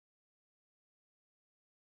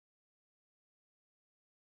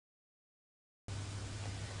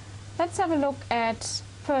let's have a look at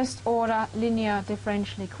first-order linear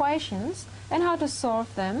differential equations and how to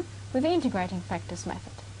solve them with the integrating factors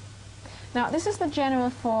method. Now, this is the general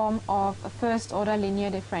form of a first-order linear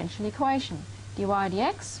differential equation. dy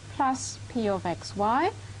dx plus p of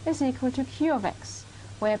xy is equal to q of x,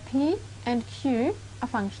 where p and q are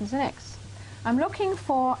functions in x. I'm looking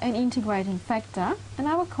for an integrating factor, and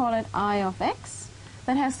I will call it I of x,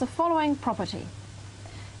 that has the following property.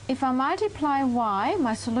 If I multiply y,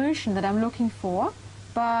 my solution that I'm looking for,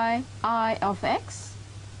 by I of x,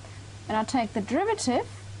 and I take the derivative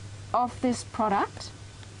of this product,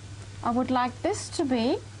 I would like this to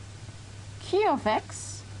be q of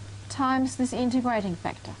x times this integrating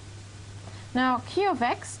factor. Now, q of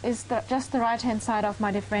x is just the right-hand side of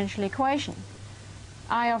my differential equation.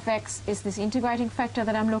 I of x is this integrating factor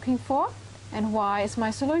that I'm looking for, and y is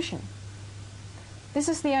my solution. This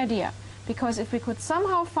is the idea, because if we could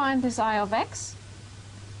somehow find this I of x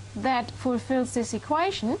that fulfills this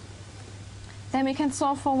equation, then we can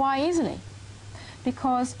solve for y easily.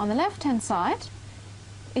 Because on the left-hand side,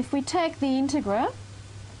 if we take the integral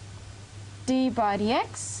d by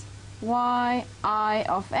dx y I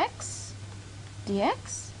of x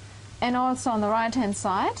dx, and also on the right-hand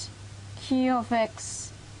side q of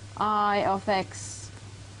x I of x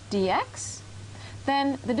dx,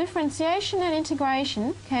 then the differentiation and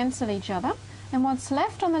integration cancel each other, and what's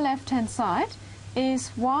left on the left-hand side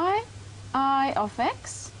is y I of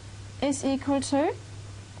x is equal to,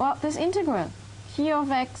 well, this integral q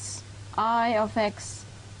of x I of x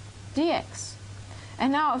dx.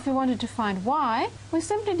 And now if we wanted to find y, we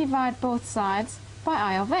simply divide both sides by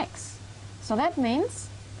I of x. So that means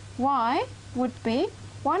y would be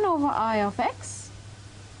 1 over I of x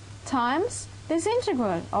times this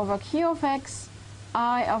integral over q of x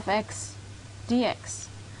I of x dx.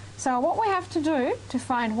 So what we have to do to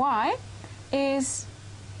find y is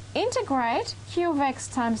integrate q of x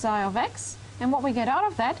times I of x, and what we get out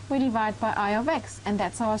of that we divide by I of x, and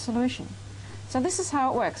that's our solution. So this is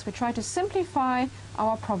how it works. We try to simplify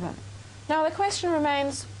our problem. Now the question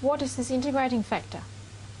remains, what is this integrating factor?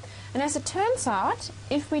 And as it turns out,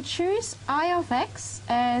 if we choose I of x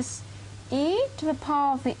as e to the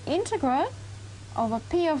power of the integral over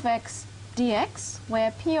p of x dx,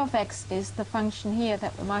 where p of x is the function here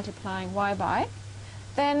that we're multiplying y by,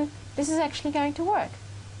 then this is actually going to work.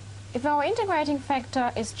 If our integrating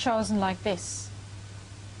factor is chosen like this,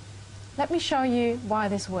 let me show you why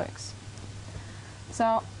this works.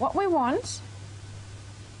 So what we want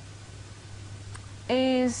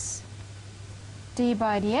is d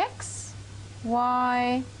by dx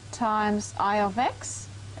y times I of x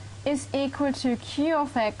is equal to q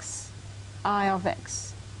of x I of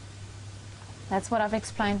x. That's what I've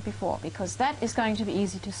explained before, because that is going to be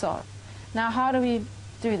easy to solve. Now, how do we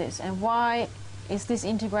do this, and why is this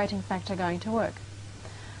integrating factor going to work?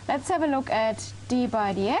 Let's have a look at d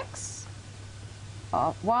by dx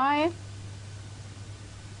of y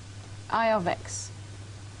I of x.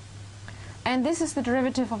 And this is the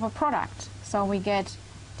derivative of a product. So we get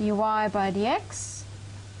dy by dx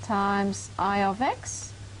times I of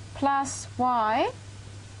x plus y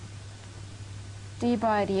d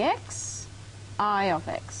by dx I of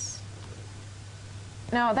x.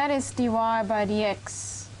 Now that is dy by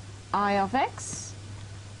dx I of x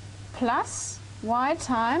plus y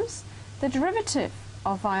times the derivative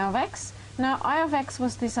of I of x. Now I of x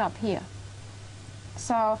was this up here.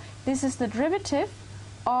 So this is the derivative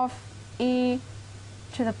of e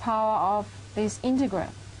to the power of this integral.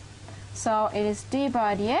 So it is d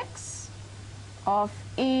by dx of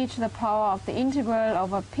e to the power of the integral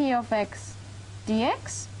over p of x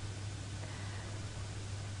dx.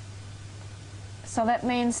 So that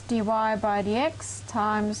means dy by dx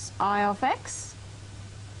times I of x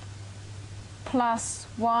plus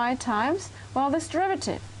y times, well, this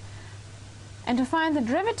derivative. And to find the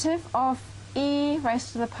derivative of e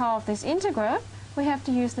raised to the power of this integral, we have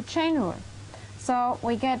to use the chain rule. So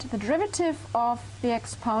we get the derivative of the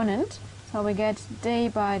exponent, so we get d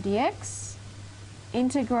by dx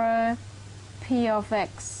integral p of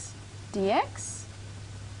x dx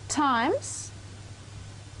times,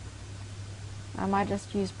 I might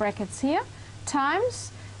just use brackets here,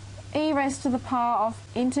 times e raised to the power of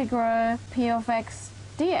integral p of x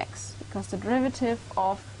dx, because the derivative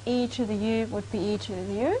of e to the u would be e to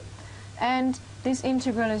the u, and this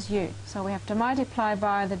integral is u, so we have to multiply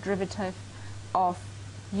by the derivative of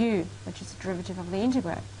u, which is the derivative of the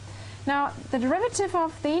integral. Now the derivative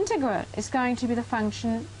of the integral is going to be the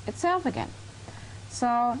function itself again.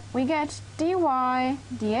 So we get dy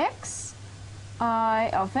dx I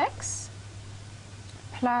of x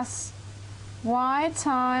plus y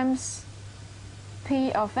times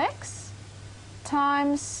p of x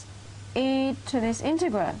times e to this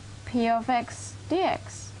integral, p of x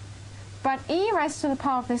dx. But e raised to the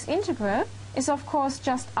power of this integral is of course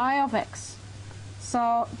just I of x.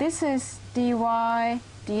 So this is dy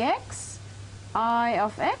dx I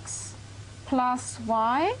of x plus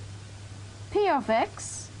y p of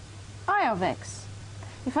x I of x.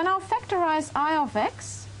 If I now factorize I of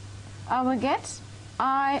x, I will get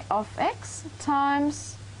I of x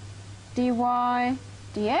times dy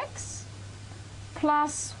dx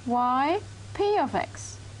plus y p of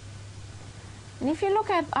x. And if you look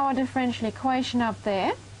at our differential equation up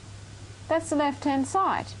there, that's the left-hand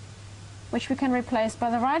side, which we can replace by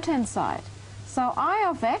the right-hand side. So I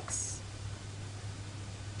of x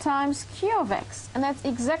times q of x, and that's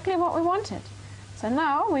exactly what we wanted. So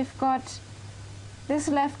now we've got this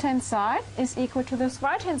left-hand side is equal to this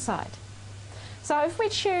right-hand side. So if we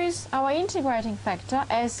choose our integrating factor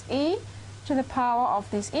as e to the power of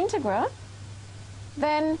this integral,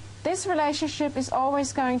 then this relationship is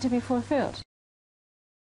always going to be fulfilled.